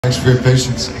Thanks for your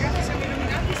patience. All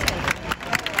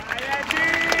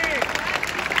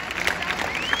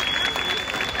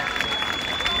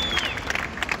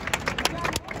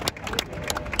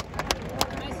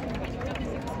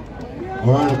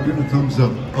right, I'll give it a thumbs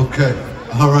up. Okay.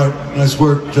 All right. Nice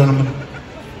work, gentlemen.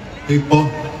 People.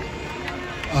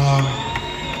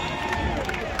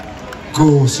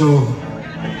 Cool. So,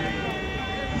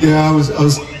 yeah, I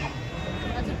was.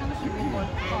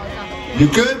 You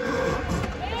good?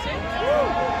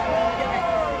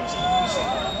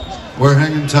 We're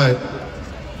hanging tight.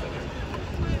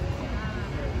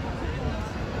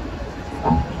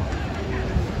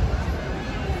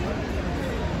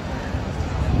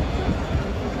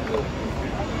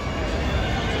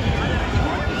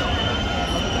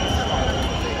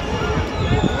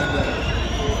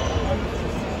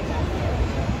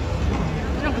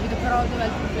 Non ho capito però dov'è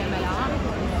il problema là.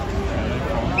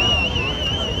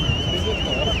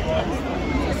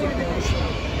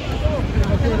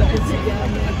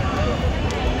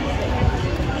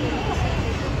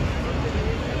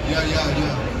 Yeah.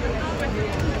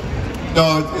 No,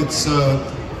 it's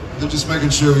they're just making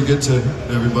sure we get to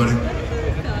everybody.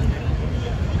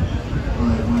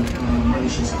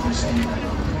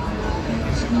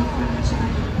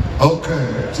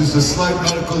 Okay, just a slight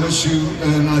medical issue,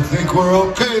 and I think we're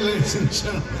okay, ladies and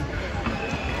gentlemen.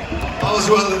 All's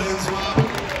well that ends well.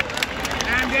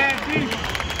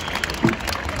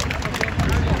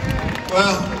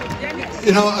 Well,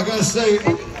 you know, I gotta say,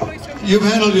 you've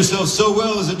handled yourself so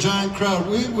well as a giant crowd.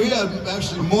 We had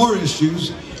actually more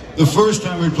issues the first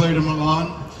time we played in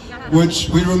Milan, which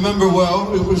we remember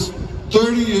well. It was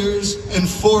 30 years and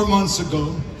 4 months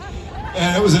ago,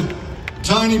 and it was a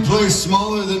tiny place,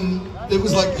 smaller than, it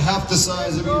was like half the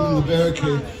size of even the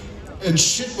barricade, and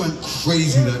shit went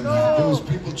crazy that night. There was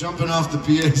people jumping off the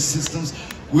PA systems.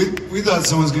 We thought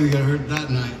someone was gonna get hurt that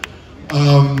night,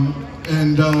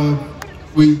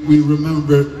 we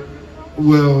remember it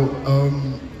well,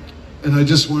 and I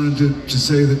just wanted to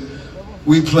say that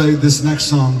we played this next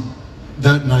song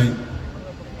that night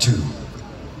too.